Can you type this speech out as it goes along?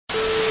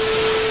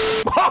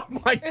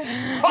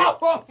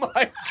Oh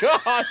my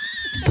God.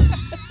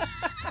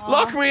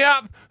 Lock me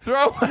up.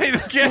 Throw away the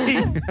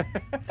key.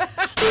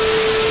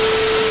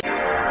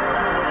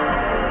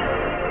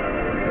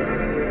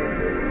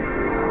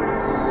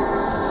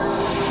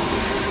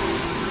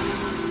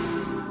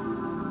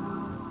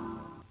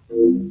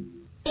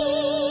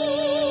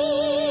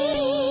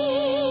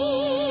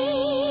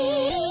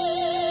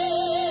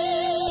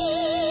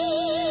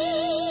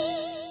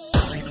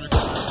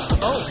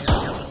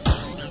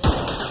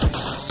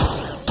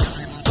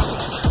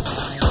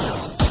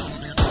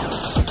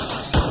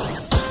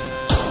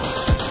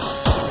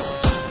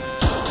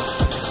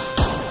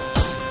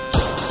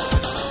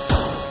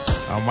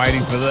 I'm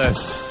waiting for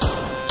this.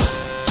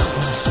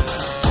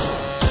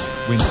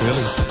 Went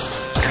early.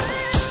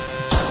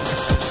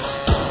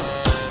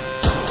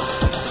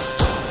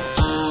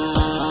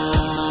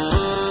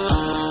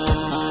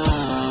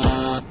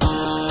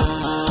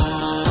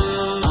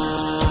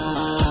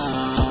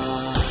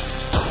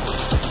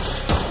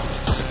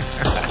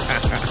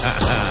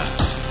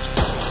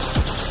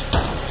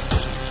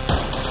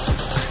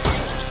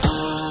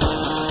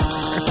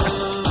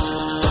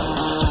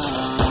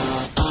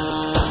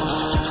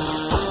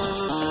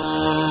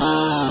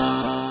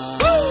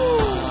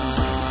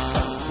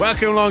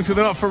 Welcome along to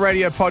the Not For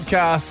Radio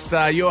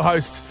podcast. Your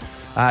host,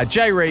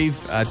 Jay Reeve,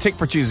 tech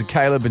producer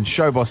Caleb, and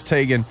show boss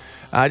Tegan.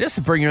 Just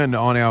to bring you in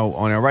on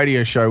our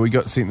radio show, we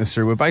got sent this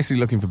through. We're basically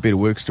looking for better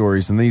work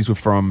stories, and these were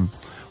from.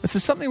 This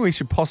is something we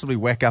should possibly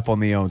whack up on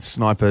the old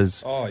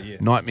Snipers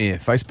Nightmare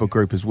Facebook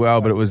group as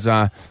well. But it was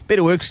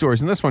better work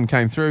stories, and this one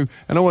came through,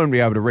 and I wouldn't be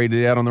able to read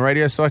it out on the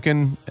radio, so I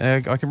can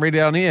read it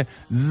out on here.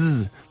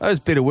 Zzz. Those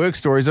better work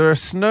stories are a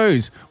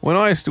snooze. When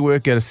I used to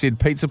work at a said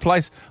pizza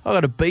place, I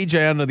got a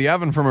BJ under the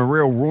oven from a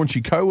real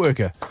raunchy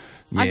co-worker.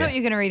 Yeah. I thought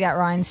you were going to read out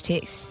Ryan's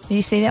text. Did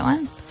you see that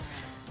one?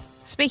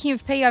 Speaking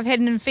of pee, I've had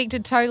an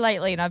infected toe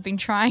lately and I've been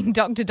trying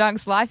Dr.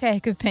 Dunk's life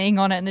hack of peeing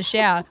on it in the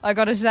shower. I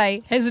got to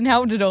say, hasn't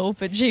helped at all,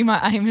 but gee, my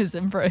aim has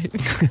improved.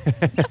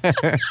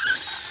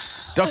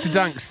 Dr.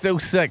 Dunk's still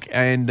sick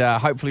and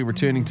hopefully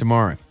returning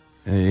tomorrow.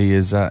 He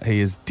is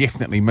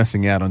definitely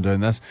missing out on doing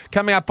this.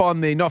 Coming up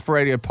on the Not For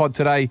Radio pod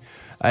today,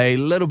 a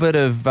little bit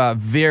of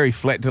very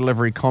flat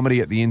delivery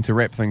comedy at the end to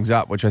wrap things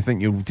up, which I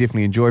think you'll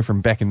definitely enjoy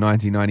from back in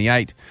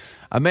 1998.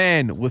 A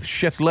man with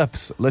shit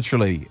lips,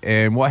 literally,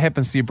 and what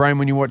happens to your brain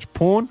when you watch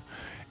porn,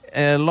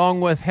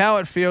 along with how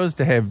it feels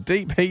to have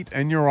deep heat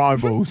in your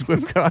eyeballs.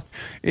 We've got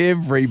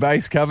every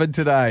base covered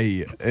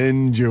today.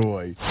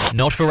 Enjoy.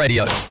 Not For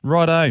Radio.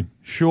 Righto,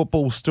 short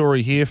ball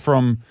story here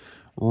from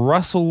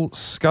Russell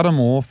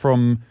Scudamore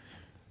from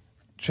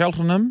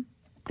Cheltenham,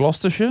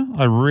 Gloucestershire.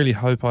 I really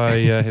hope I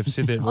have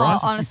said that right.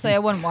 Honestly, I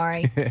wouldn't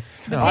worry. The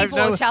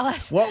people will tell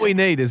us. What we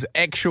need is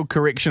actual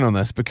correction on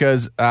this,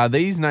 because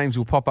these names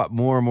will pop up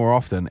more and more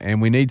often,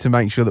 and we need to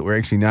make sure that we're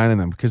actually naming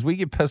them, because we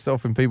get pissed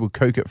off when people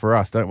kook it for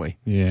us, don't we?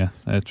 Yeah,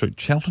 that's true.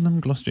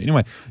 Cheltenham, Gloucestershire.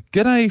 Anyway,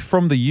 g'day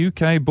from the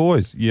UK,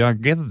 boys. Yeah, I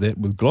gathered that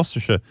with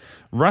Gloucestershire.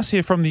 Russ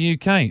here from the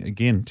UK.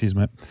 Again, cheers,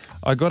 mate.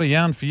 I got a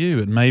yarn for you.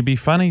 It may be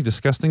funny,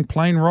 disgusting,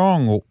 plain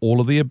wrong, or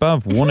all of the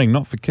above. Warning,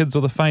 not for kids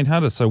or the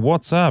faint-hearted. So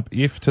what's up?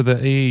 F to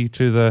the E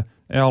to the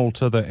L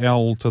to the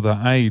L to the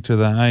A to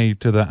the A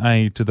to the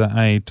A to the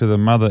A to the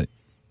mother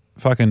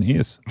fucking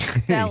S.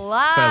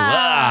 Fellas.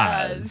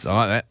 Fellas. I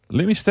like that.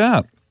 Let me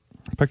start.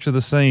 Picture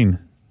the scene.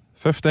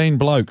 15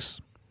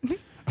 blokes.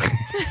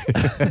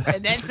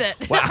 And that's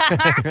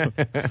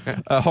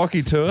it. A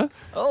hockey tour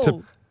Oh.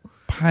 to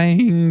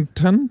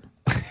Paynton,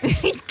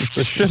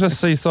 the shittest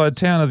seaside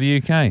town of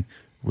the UK,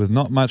 with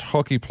not much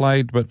hockey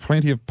played but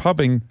plenty of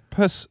pubbing,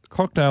 piss,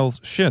 cocktails,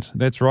 shit.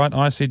 That's right,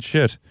 I said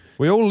shit.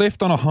 We all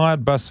left on a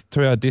hired bus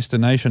to our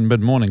destination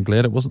mid-morning,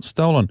 glad it wasn't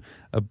stolen.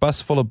 A bus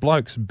full of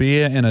blokes,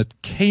 beer and a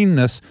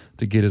keenness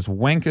to get as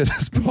wankered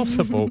as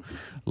possible.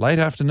 Late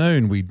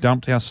afternoon, we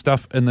dumped our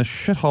stuff in the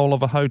shithole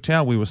of a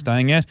hotel we were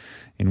staying at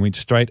and went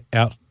straight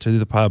out to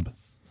the pub.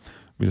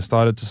 We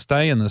decided to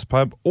stay in this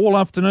pub all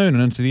afternoon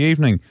and into the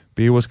evening.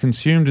 Beer was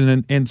consumed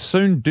and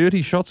soon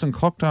dirty shots and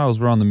cocktails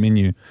were on the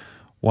menu.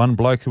 One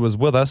bloke who was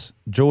with us,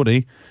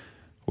 Geordie,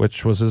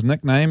 which was his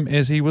nickname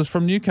as he was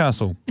from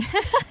Newcastle,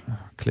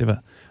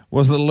 clever,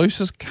 was the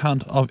loosest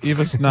cunt I've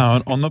ever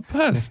known on the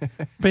piss.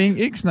 Being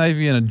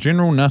ex-Navy and a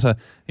general nutter,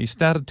 he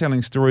started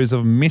telling stories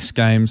of mess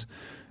games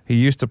he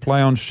used to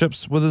play on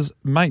ships with his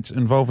mates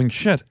involving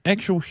shit,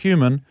 actual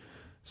human,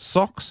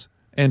 socks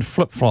and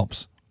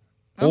flip-flops.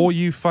 Or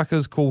you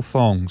fuckers call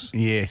thongs.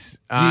 Yes.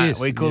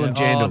 Yes. We call them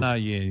jandals. Oh, no,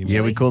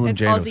 Yeah, we call them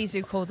It's jandals. Aussies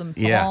who call them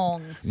Yeah.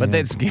 thongs. But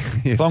that's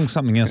Thong's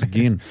something else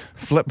again.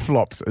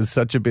 flip-flops is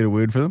such a better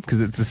word for them,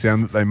 because it's the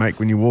sound that they make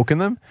when you walk in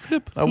them.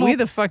 Flip-flop. Where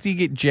the fuck do you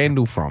get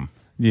jandal from?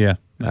 Yeah.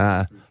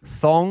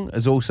 Thong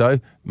is also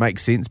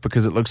makes sense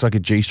because it looks like a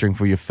G-string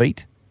for your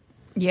feet.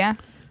 Yeah.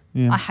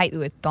 Yeah. I hate the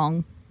word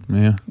thong.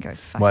 Yeah. Go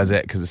fuck. Why is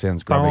that? Because it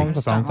sounds grubby.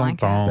 Just don't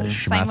like it. Bit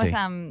Same with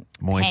schmutty.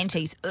 Moist.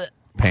 panties. Ugh.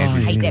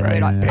 Panties I hate that are word.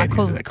 great. I Panties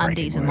call is them a cracking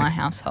undies in word. my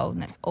household,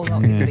 and that's all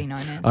I'll ever be known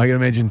as. I can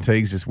imagine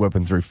Teagues just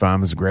whipping through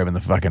farmers, grabbing the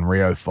fucking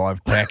Rio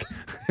 5-pack.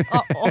 That's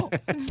what I wear.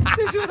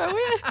 That's what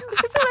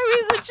I wear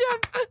to the gym.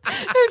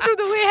 That's what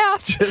the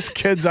warehouse. Just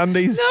kids'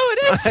 undies. No,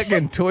 it is. Like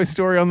in Toy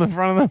Story on the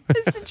front of them.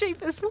 It's the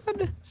cheapest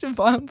one. Should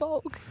buy in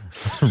bulk.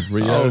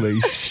 Rio. Holy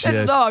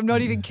shit. No, I'm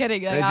not even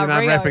kidding. They Imagine are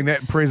Rio. unwrapping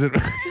that present.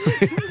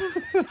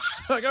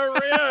 Like a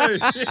Rio. No,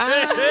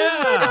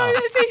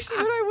 that's actually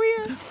what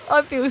I wear.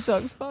 I feel so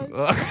exposed.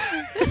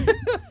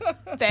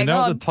 Bang You know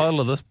on. what the title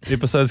of this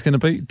episode is going to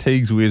be?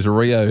 Teagues Wears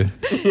Rio.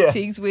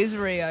 Teagues wears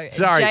Rio. And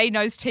Sorry. Jay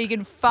knows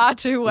Tegan far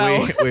too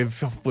well.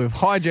 We've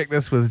hijacked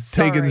this with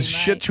Sorry, Tegan's mate.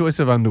 shit choice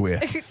of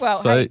underwear. Well,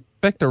 So hey,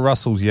 back to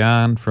Russell's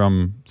yarn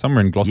from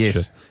somewhere in Gloucestershire.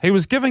 Yes. He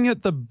was giving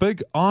it the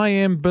big I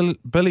am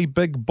Billy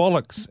Big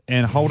Bollocks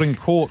and holding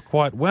court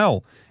quite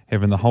well,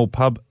 having the whole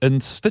pub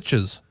in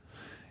stitches.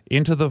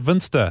 Enter the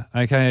Vinster,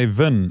 a.k.a.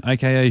 Vin,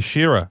 a.k.a.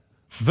 Shearer.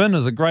 Vin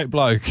is a great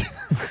bloke,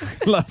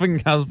 loving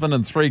husband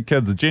and 3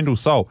 kids, a gentle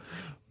soul.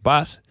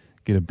 But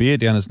get a beer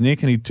down his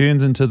neck and he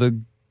turns into the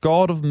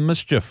god of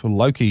mischief,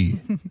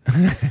 Loki.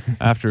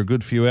 After a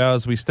good few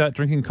hours, we start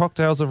drinking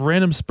cocktails of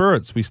random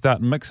spirits. We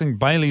start mixing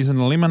Baileys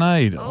and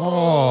lemonade.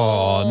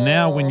 Oh,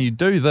 now when you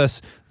do this,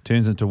 it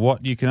turns into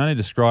what you can only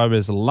describe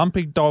as a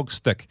lumpy dog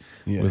stick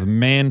with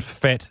man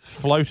fat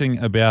floating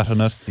about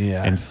in it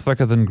and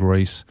thicker than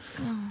grease.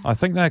 I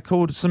think they're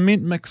called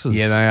cement mixers.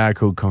 Yeah, they are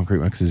called concrete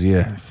mixers,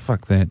 yeah.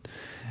 Fuck that.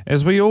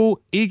 As we all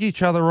egg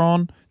each other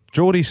on,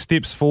 Geordie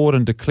steps forward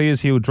and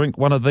declares he'll drink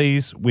one of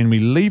these when we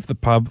leave the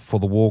pub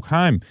for the walk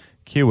home.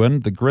 Cue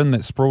in the grin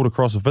that sprawled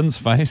across Vin's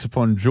face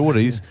upon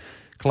Geordie's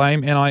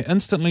claim, and I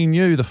instantly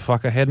knew the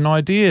fucker had an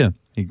idea.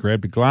 He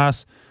grabbed a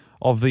glass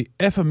of the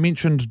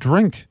aforementioned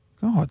drink.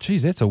 Oh,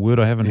 geez, that's a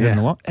word I haven't heard in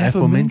a while.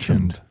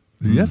 Aforementioned.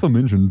 The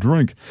aforementioned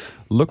drink.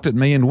 Looked at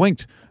me and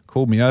winked,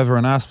 called me over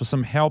and asked for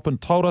some help and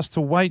told us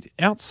to wait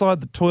outside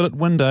the toilet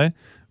window.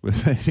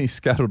 With that, he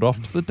scuttled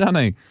off to the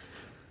dunny.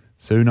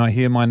 Soon I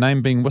hear my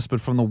name being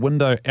whispered from the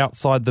window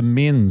outside the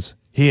men's.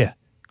 Here,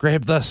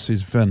 grab this,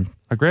 says Vin.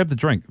 I grab the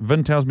drink.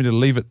 Vin tells me to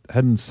leave it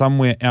hidden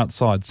somewhere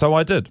outside. So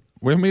I did.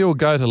 When we all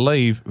go to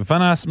leave,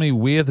 Vin asks me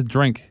where the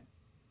drink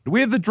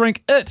Where the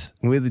drink is.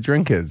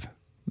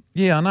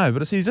 Yeah, I know,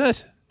 but it says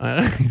it.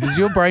 Does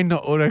your brain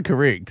not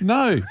autocorrect?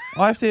 No,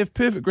 I have to have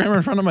perfect grammar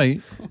in front of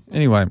me.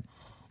 Anyway,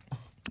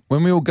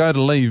 when we all go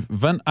to leave,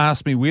 Vin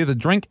asks me where the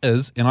drink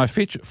is and I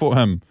fetch it for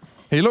him.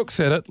 He looks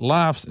at it,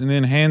 laughs, and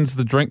then hands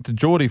the drink to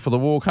Geordie for the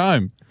walk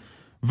home.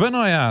 Vin,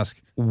 I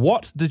ask,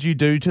 what did you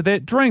do to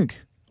that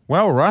drink?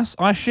 Well, Russ,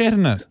 I shat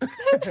in it.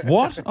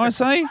 What? I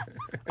say.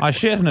 I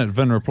shat in it,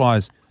 Vin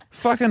replies.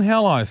 Fucking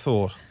hell, I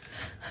thought.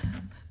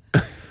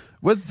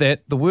 With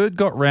that, the word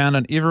got round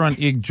and everyone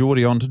egged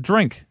Geordie on to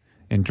drink.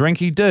 And drink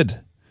he did.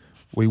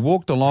 We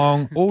walked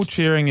along, all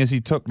cheering as he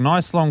took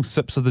nice long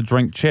sips of the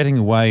drink, chatting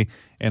away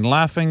and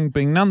laughing,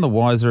 being none the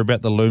wiser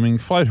about the looming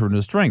floater in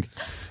his drink.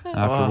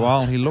 After a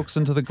while, he looks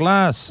into the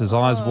glass, his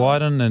eyes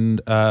widen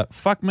and,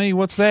 fuck me,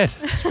 what's that?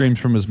 Screams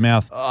from his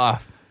mouth.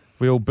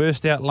 We all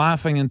burst out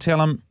laughing and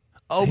tell him,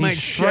 Oh, he mate,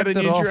 shut in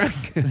your drink.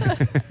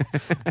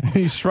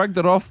 he shrugged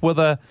it off with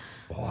a,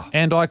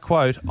 and I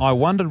quote, I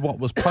wondered what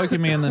was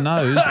poking me in the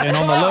nose and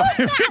on the lip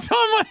every time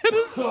I hit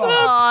a sip.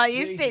 oh,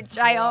 you set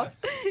Jay off.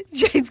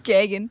 Jay's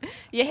gagging.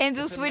 Your hands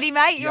all sweaty,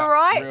 mate. You all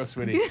right? Real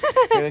sweaty.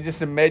 Can I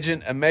just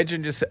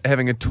imagine just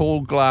having a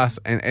tall glass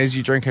and as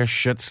you drink her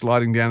shit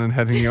sliding down and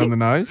hitting you on the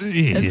nose?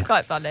 It's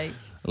quite funny.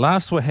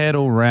 Laughs were had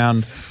all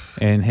round,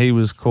 and he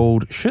was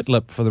called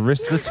Shitlip for the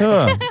rest of the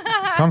tour.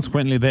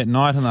 Consequently, that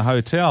night in the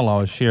hotel, I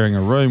was sharing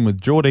a room with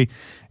Geordie,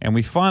 and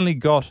we finally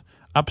got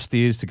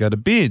upstairs to go to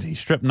bed. He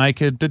stripped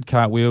naked, did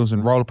cartwheels,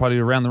 and roller potty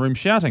around the room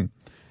shouting.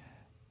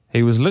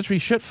 He was literally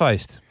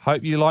shit-faced.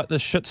 Hope you like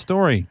this shit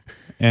story.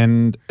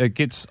 And it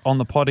gets on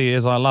the potty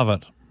as I love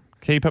it.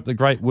 Keep up the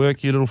great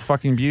work, you little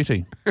fucking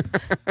beauty.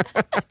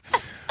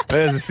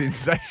 That was a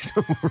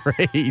sensational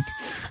read.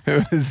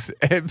 It was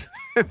and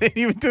then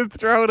you did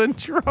throw it and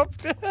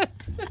dropped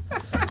it.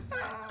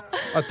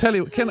 I tell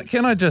you,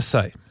 can I just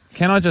say,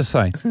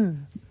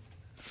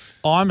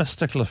 I'm a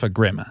stickler for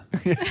grammar.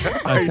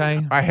 Okay,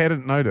 I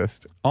hadn't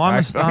noticed.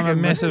 I'm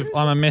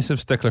a massive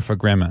stickler for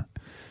grammar.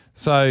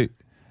 So,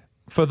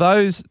 for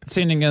those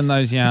sending in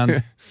those yarns,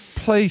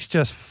 please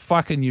just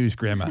fucking use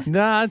grammar.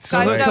 Nah, it's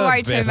Guys, it's don't a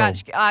worry too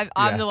battle. much.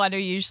 I'm the one who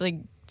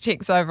usually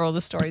checks over all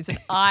the stories, and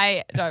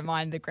I don't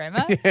mind the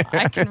grammar.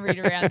 I can read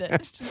around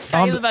it.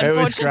 Caleb, it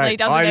was unfortunately, great.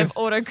 doesn't I have just-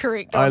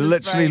 autocorrect. I on his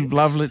literally brain.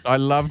 loved it. I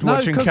loved No,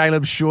 watching 'cause-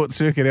 Caleb short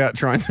circuit out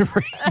trying to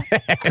read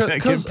that. The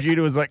 'Cause-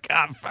 computer was like,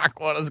 oh, fuck,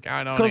 what is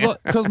going on here?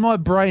 Because my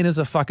brain is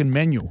a fucking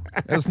manual.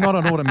 It's not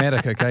an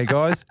automatic, okay,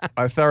 guys?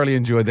 I thoroughly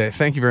enjoyed that.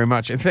 Thank you very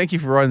much. And thank you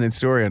for writing that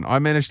story. And I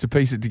managed to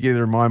piece it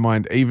together in my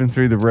mind, even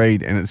through the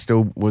read, and it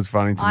still was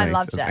funny to I me.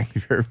 loved so it. Thank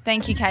you very much.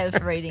 Thank you, Caleb,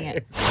 for reading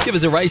it. Give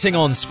us a rating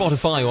on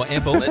Spotify or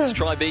Apple. Let's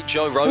try beat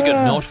Joe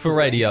Rogan, not for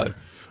radio.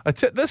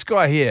 This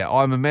guy here,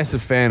 I'm a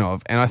massive fan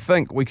of, and I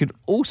think we could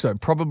also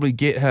probably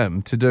get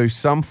him to do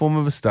some form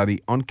of a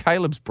study on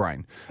Caleb's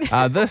brain.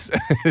 This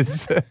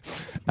is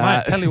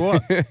Mate, tell you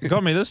what, you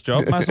got me this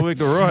job. Must have worked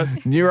all right.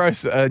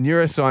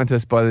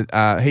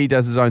 neuroscientist. He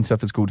does his own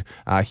stuff. It's called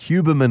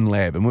Huberman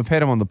Lab, and we've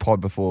had him on the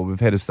pod before.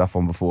 We've had his stuff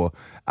on before,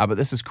 but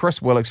this is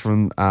Chris Willix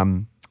from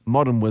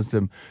Modern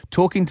Wisdom,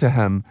 talking to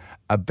him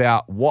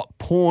about what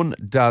porn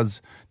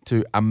does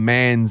to a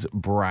man's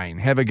brain.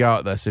 Have a go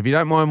at this. If you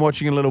don't mind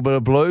watching a little bit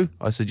of Blue,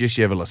 I suggest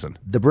you have a listen.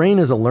 The brain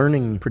is a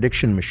learning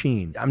prediction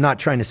machine. I'm not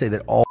trying to say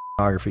that all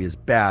pornography is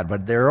bad,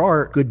 but there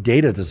are good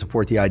data to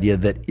support the idea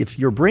that if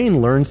your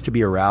brain learns to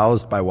be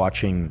aroused by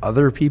watching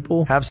other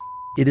people have sex,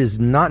 it is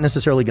not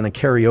necessarily going to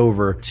carry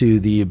over to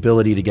the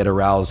ability to get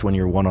aroused when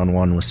you're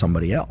one-on-one with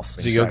somebody else.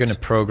 So you're going to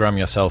program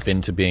yourself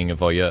into being a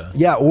voyeur?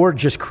 Yeah, or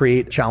just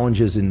create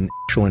challenges in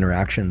actual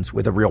interactions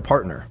with a real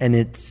partner. And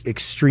its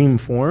extreme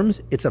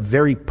forms, it's a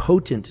very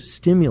potent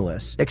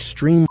stimulus.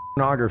 Extreme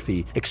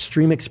pornography,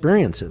 extreme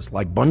experiences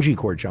like bungee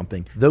cord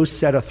jumping, those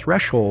set a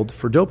threshold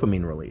for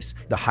dopamine release.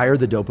 The higher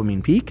the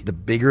dopamine peak, the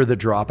bigger the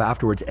drop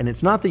afterwards. And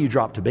it's not that you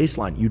drop to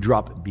baseline, you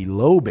drop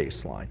below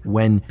baseline.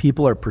 When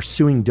people are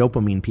pursuing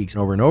dopamine peaks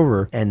over and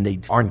over and they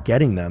aren't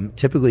getting them,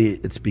 typically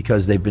it's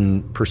because they've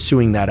been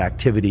pursuing that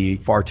activity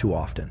far too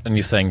often. And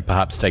you're saying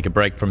perhaps take a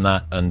break from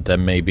that and there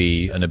may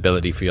be an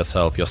ability for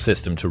yourself, your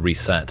system to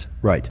reset.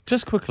 Right.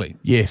 Just quickly,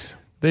 Yes.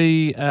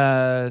 the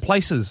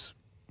places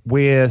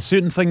where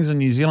certain things in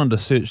New Zealand are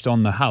searched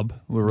on the hub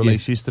were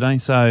released yesterday.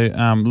 So,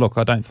 look,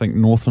 I don't think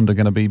Northland are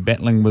going to be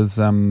battling with,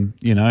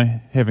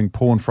 having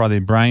porn fry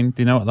their brain.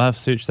 Do you know what they've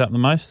searched up the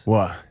most?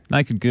 What?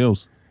 Naked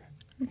girls.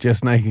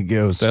 Just naked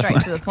girls. Straight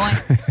to the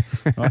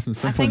point. Nice and I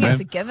simple, think man. it's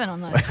a given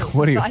on those sorts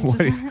What are, of you, sites.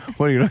 what, are you,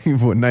 what are you looking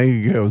for?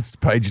 Naked girls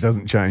page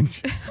doesn't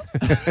change.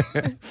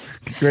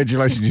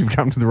 Congratulations, you've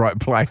come to the right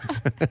place.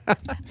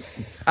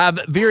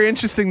 But very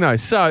interesting though.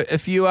 So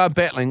if you are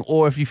battling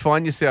or if you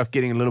find yourself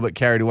getting a little bit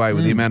carried away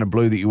with the amount of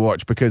Blue that you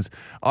watch, because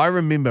I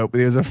remember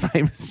there was a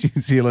famous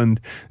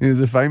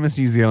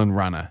New Zealand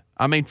runner.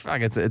 I mean,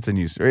 fuck, it's a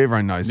news story.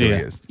 Everyone knows who he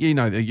is. You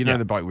know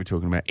the bloke we're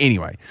talking about.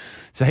 Anyway,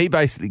 so he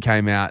basically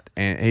came out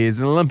and he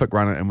is an Olympic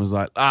runner and was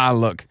like,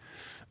 look,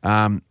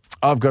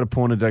 I've got a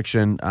porn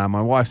addiction.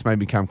 My wife's made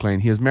me come clean.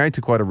 He was married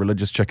to quite a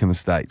religious chick in the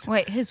States.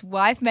 Wait, his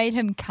wife made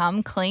him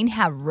come clean?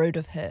 How rude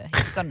of her.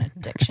 He's got an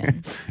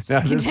addiction.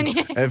 No,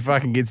 it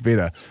fucking gets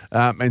better.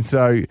 And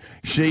so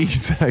she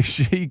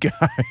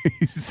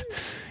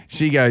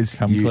goes,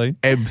 Come you clean.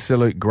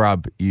 absolute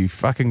grub, you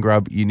fucking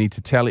grub. You need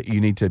to tell it. You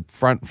need to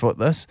front foot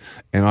this,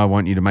 and I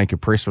want you to make a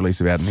press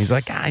release about it. And he's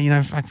like,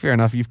 fuck, fair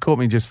enough. You've caught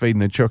me just feeding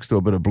the chooks to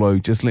a bit of Blue.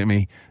 Just let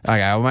me.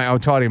 Okay, I'll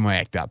tidy my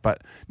act up,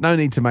 but no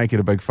need to make it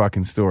a big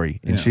fucking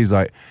story. And she's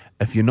like,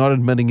 if you're not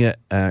admitting it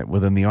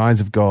within the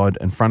eyes of God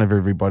in front of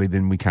everybody,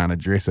 then we can't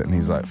address it. And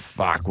he's like,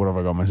 fuck, what have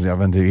I got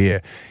myself into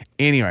here?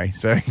 Anyway,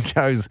 so he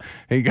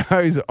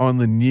goes on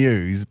the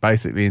news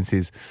basically and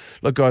says,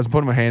 look, guys, I'm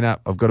putting my hand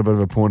up. I've got a bit of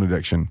a porn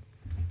addiction.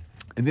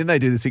 And then they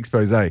do this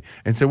expose. And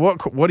so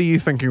what are you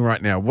thinking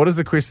right now? What is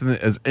the question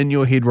that is in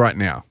your head right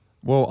now?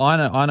 Well,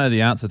 I know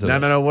the answer to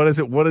this. No. What is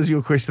it? What is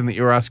your question that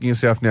you're asking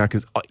yourself now?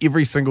 Because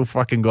every single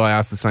fucking guy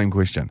asks the same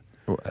question.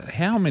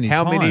 How many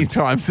How times? many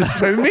times is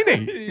too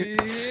many?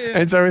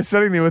 And so we're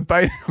sitting there with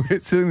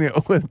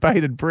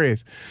bated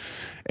breath.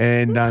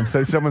 And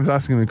so someone's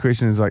asking the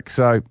question is like,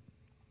 so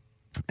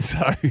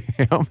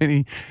how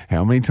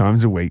many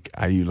times a week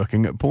are you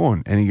looking at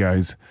porn? And he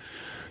goes,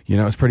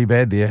 it's pretty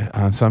bad there.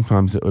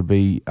 Sometimes it would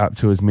be up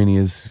to as many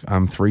as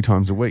 3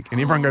 times a week.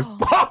 And everyone goes,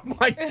 oh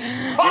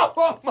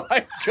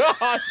my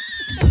God.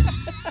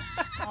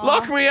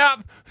 Lock me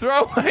up.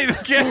 Throw away the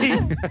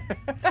key.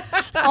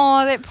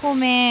 Oh, that poor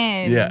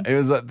man. Yeah, it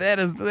was like, that.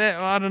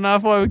 I don't know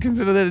if I would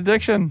consider that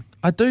addiction.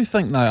 I do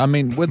think, though, I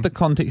mean, with the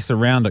context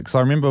around it, because I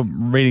remember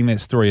reading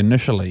that story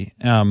initially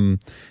and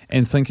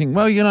thinking,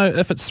 well,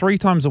 if it's 3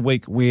 times a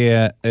week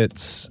where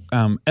it's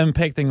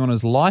impacting on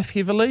his life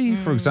heavily,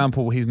 for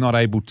example, he's not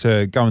able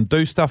to go and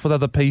do stuff with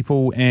other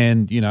people,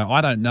 and,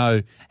 I don't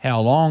know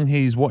how long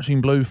he's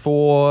watching Blue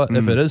for,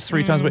 if it is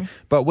 3 times a week,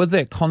 but with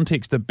that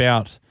context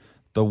about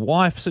the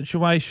wife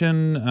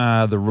situation,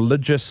 the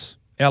religious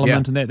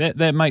element and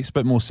that makes a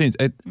bit more sense.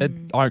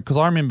 Because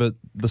I remember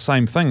the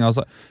same thing. I was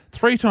like,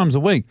 3 times a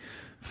week,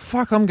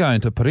 fuck, I'm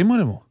going to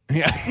Parimurimo.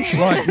 Yeah.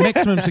 Like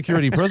maximum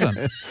security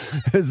prison.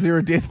 Is there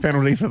a death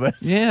penalty for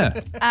this? Yeah.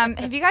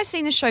 Have you guys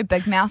seen the show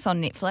Big Mouth on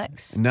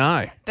Netflix?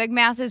 No. Big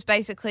Mouth is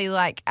basically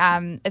like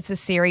it's a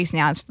series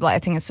now. It's like I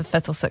think it's the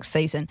 5th or 6th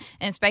season,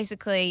 and it's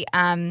basically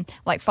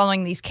like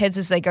following these kids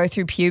as they go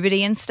through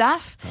puberty and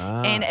stuff.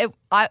 And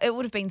it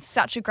would have been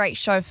such a great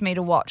show for me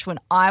to watch when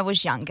I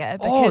was younger.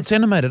 Oh, it's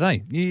animated, eh?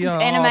 It's Yeah,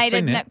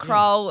 animated. Nick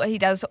Kroll, he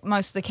does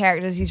most of the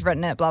characters. He's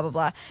written it. Blah blah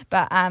blah.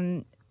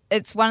 But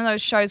it's one of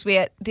those shows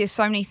where there's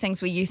so many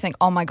things where you think,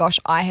 oh my gosh,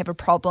 I have a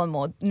problem,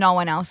 or no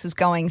one else is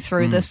going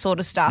through this sort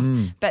of stuff.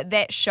 But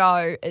that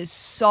show is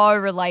so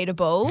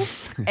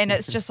relatable. And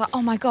it's just like,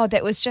 oh my God,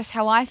 that was just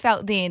how I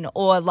felt then.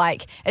 Or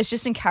like, it's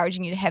just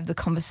encouraging you to have the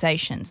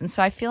conversations. And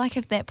so I feel like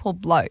if that poor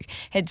bloke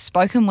had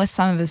spoken with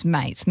some of his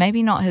mates,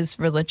 maybe not his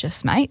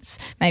religious mates,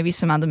 maybe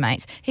some other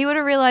mates, he would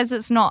have realized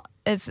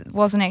it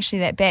wasn't actually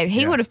that bad.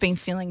 He would have been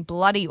feeling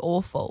bloody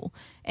awful.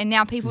 And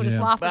now people just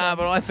laugh at him.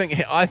 But I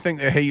think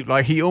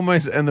that he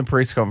almost in the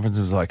press conference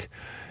was like,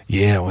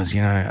 yeah, it was,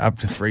 up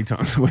to 3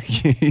 times a week.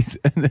 He's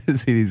in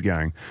his head, he's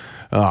going,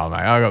 Oh, mate,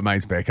 I got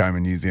mates back home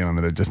in New Zealand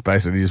that are just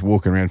basically just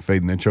walking around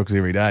feeding their chooks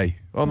every day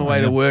on the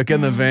way to work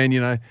in the van,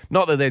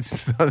 Not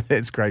that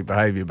that's great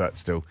behaviour, but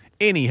still.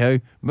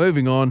 Anywho,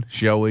 moving on,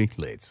 shall we?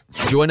 Let's.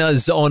 Join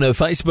us on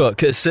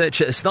Facebook.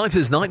 Search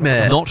Sniper's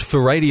Nightmare, not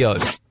for radio.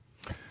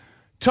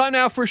 Time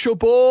now for a short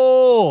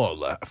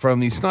ball from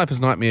the Sniper's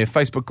Nightmare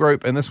Facebook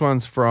group, and this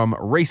one's from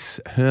Reese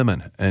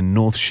Herman in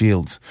North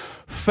Shields.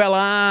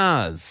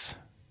 Fellas,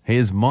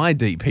 here's my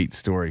deep heat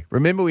story.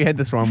 Remember we had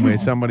this one where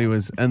somebody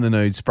was in the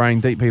nude spraying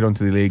deep heat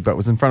onto their leg but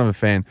was in front of a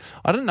fan.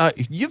 I don't know,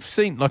 you've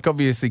seen,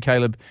 obviously,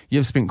 Caleb,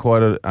 you've spent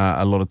quite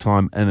a lot of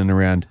time in and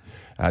around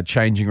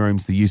changing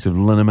rooms, the use of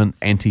liniment,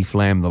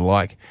 anti-flam, the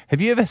like. Have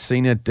you ever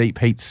seen a deep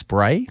heat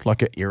spray,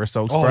 like an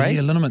aerosol spray? Oh,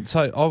 yeah, liniment.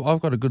 So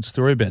I've got a good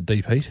story about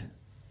deep heat.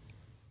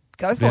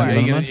 Go for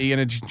Yeah,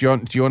 it. Do you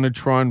want to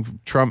try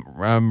and trump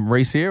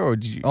Reese here? Or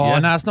did you, Oh,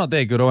 no, it's not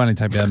that good. It'll only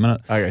take about a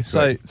minute. Okay,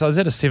 so sweet. I was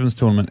at a sevens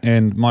tournament,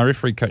 and my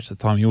referee coach at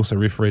the time, he also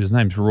refereed, his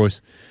name's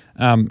Royce.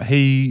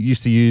 He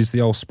used to use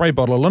the old spray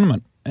bottle of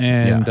liniment.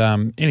 And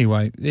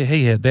anyway,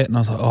 he had that, and I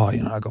was like,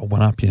 I got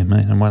one up here,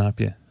 man, and one up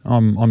here.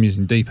 I'm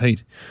using deep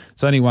heat.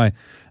 So anyway,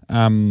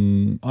 I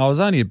was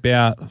only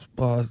about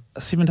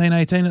 17,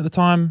 18 at the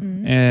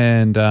time,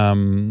 and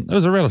it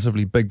was a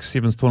relatively big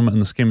sevens tournament in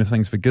the scheme of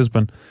things for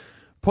Gisborne.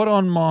 Put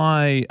on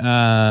my,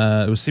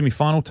 it was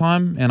semi-final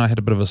time, and I had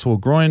a bit of a sore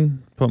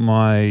groin, put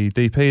my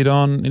deep heat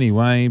on.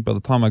 Anyway, by the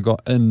time I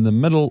got in the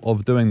middle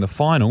of doing the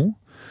final,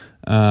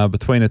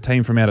 between a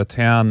team from out of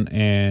town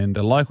and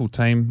a local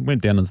team,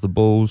 went down into the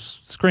balls,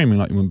 screaming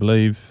like you wouldn't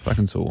believe,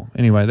 fucking sore.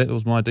 Anyway, that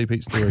was my deep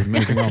heat story.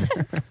 Moving on.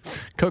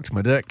 Cooked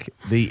my dick,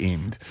 the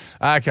end.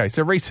 Okay,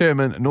 so Reese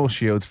Herman, North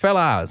Shields.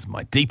 Fellas,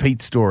 my deep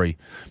heat story.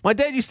 My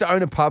dad used to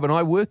own a pub and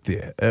I worked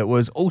there. It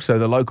was also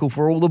the local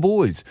for all the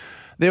boys.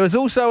 There was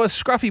also a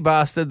scruffy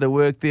bastard that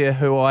worked there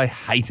who I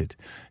hated.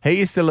 He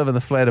used to live in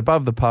the flat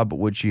above the pub,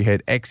 which you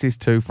had access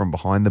to from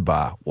behind the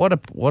bar. What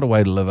a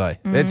way to live, eh?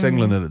 That's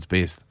England at its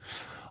best.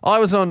 I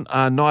was on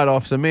a night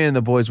off, so me and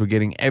the boys were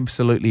getting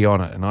absolutely on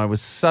it, and I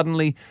was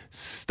suddenly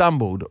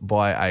stumbled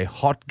by a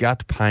hot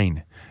gut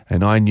pain,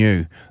 and I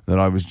knew that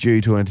I was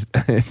due to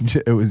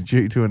it was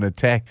due to an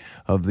attack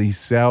of the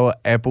sour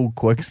apple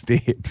quick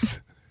steps.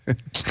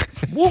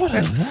 What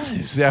are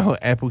those? Sour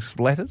apple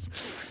splatters.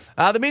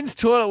 The men's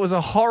toilet was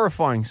a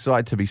horrifying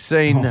sight to be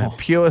seen.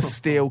 Pure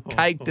steel,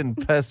 caked in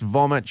piss,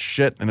 vomit,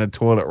 shit, and a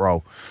toilet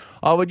roll.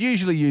 I would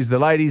usually use the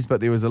ladies, but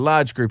there was a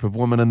large group of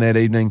women in that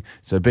evening,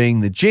 so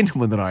being the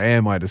gentleman that I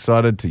am, I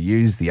decided to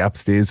use the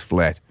upstairs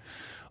flat.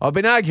 I've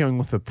been arguing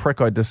with the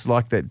prick I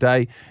disliked that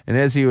day, and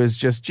as he was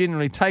just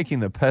generally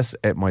taking the piss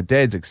at my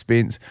dad's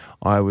expense,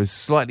 I was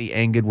slightly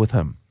angered with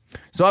him.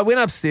 So I went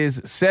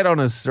upstairs, sat on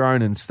his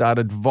throne, and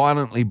started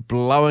violently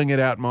blowing it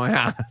out my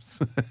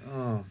ass.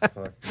 Oh,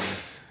 fuck.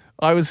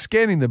 I was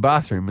scanning the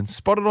bathroom and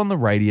spotted on the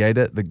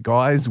radiator the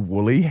guy's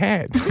woolly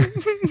hat.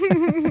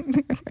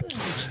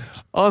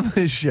 On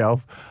the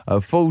shelf,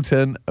 a full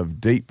tin of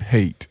deep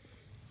heat.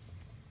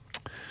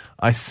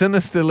 I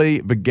sinisterly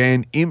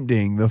began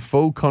emptying the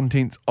full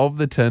contents of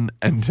the tin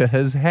into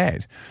his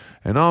hat.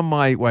 And on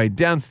my way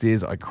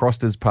downstairs, I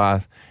crossed his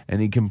path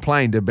and he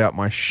complained about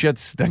my shit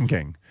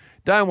stinking.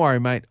 Don't worry,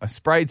 mate. I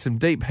sprayed some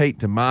deep heat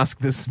to mask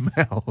the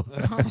smell.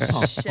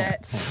 Oh,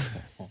 shit.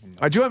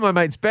 I joined my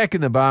mates back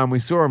in the bar and we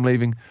saw him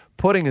leaving,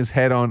 putting his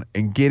hat on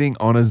and getting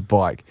on his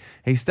bike.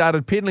 He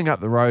started pedaling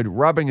up the road,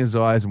 rubbing his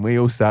eyes, and we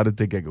all started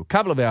to giggle. A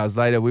couple of hours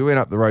later, we went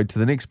up the road to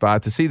the next bar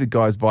to see the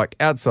guy's bike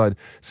outside,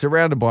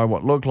 surrounded by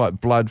what looked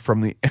like blood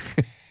from the...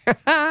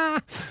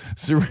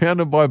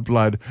 surrounded by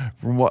blood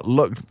from what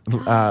looked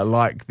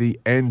like the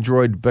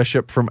android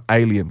bishop from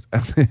Aliens.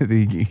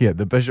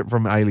 The bishop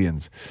from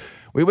Aliens.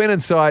 We went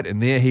inside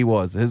and there he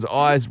was, his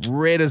eyes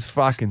red as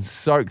fuck and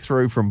soaked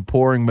through from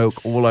pouring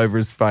milk all over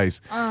his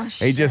face. Oh,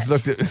 He just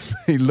looked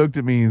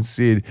at me and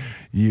said,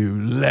 "You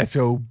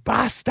little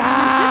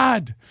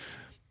bastard."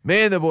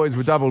 Me and the boys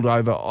were doubled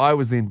over. I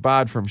was then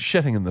barred from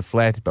shitting in the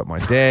flat, but my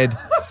dad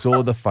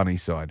saw the funny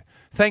side.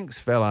 Thanks,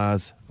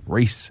 fellas.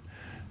 Reese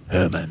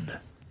Herman.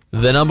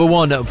 The number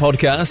one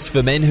podcast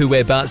for men who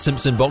wear Bart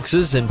Simpson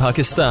boxers in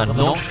Pakistan,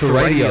 not for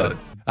radio.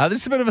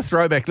 This is a bit of a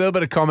throwback, a little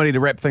bit of comedy to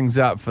wrap things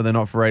up for the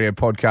Not For Radio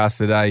podcast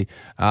today.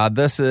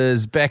 This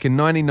is back in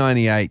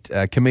 1998,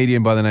 a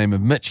comedian by the name of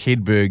Mitch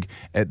Hedberg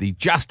at the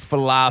Just for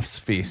Laughs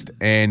Fest,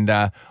 and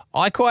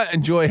I quite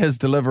enjoy his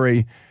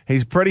delivery.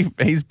 He's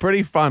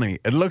pretty funny.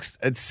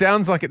 It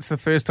sounds like it's the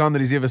first time that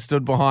he's ever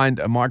stood behind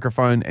a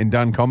microphone and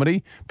done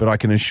comedy, but I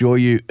can assure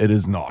you it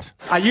is not.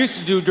 I used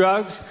to do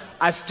drugs.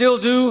 I still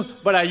do,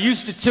 but I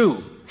used to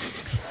too.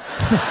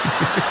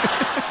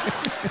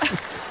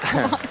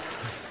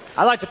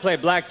 I like to play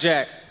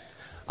blackjack.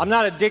 I'm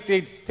not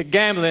addicted to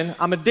gambling.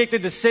 I'm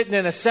addicted to sitting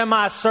in a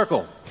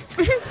semicircle.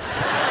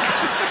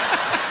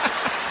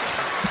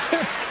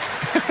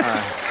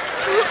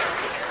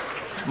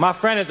 My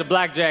friend is a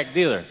blackjack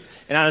dealer,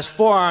 and on his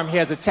forearm he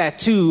has a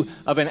tattoo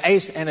of an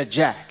ace and a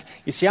jack.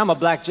 You see, I'm a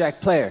blackjack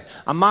player.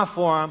 On my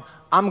forearm,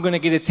 I'm going to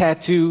get a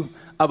tattoo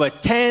of a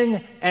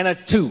 10 and a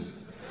 2.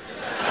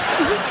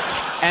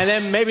 And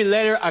then maybe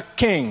later a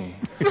king.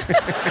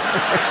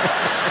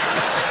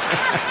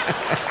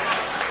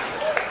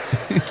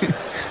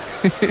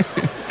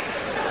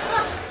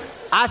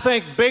 I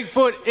think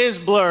Bigfoot is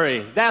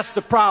blurry. That's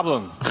the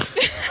problem.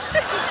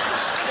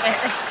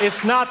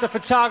 It's not the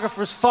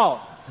photographer's fault.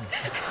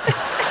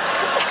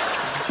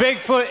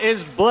 Bigfoot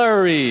is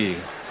blurry.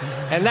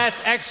 And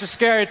that's extra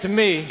scary to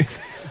me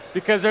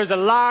because there's a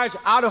large,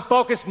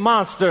 out-of-focus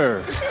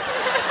monster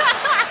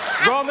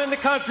roaming the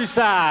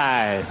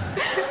countryside.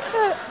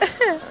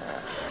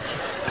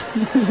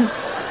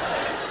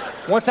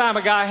 One time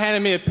a guy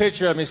handed me a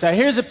picture of me. He said,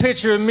 here's a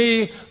picture of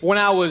me when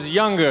I was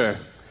younger.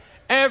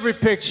 Every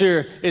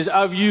picture is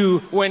of you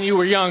when you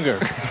were younger.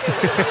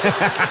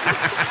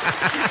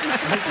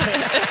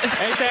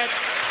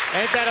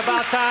 Ain't that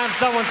about time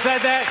someone said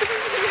that?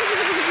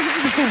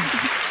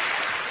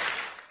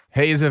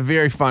 He is a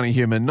very funny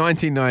human.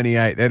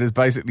 1998, that is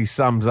basically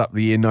sums up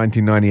the year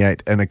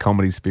 1998 in a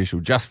comedy special.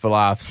 Just for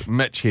laughs,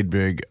 Mitch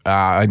Hedberg.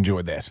 I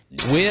enjoyed that.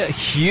 We're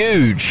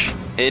huge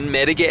in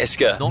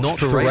Madagascar. Not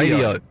for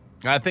radio.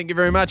 Thank you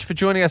very much for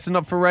joining us in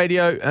Not For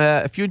Radio.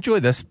 If you enjoy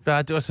this,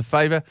 do us a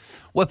favour.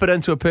 Whip it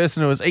into a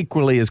person who is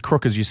equally as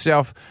crook as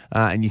yourself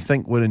and you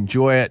think would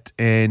enjoy it.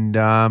 And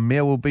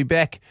we'll be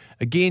back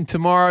again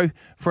tomorrow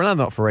for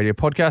another Not For Radio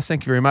podcast.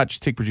 Thank you very much,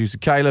 tech producer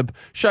Caleb,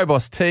 show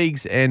boss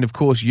Teagues, and of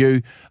course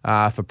you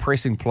for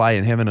pressing play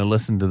and having a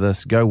listen to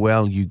this. Go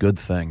well, you good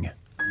thing.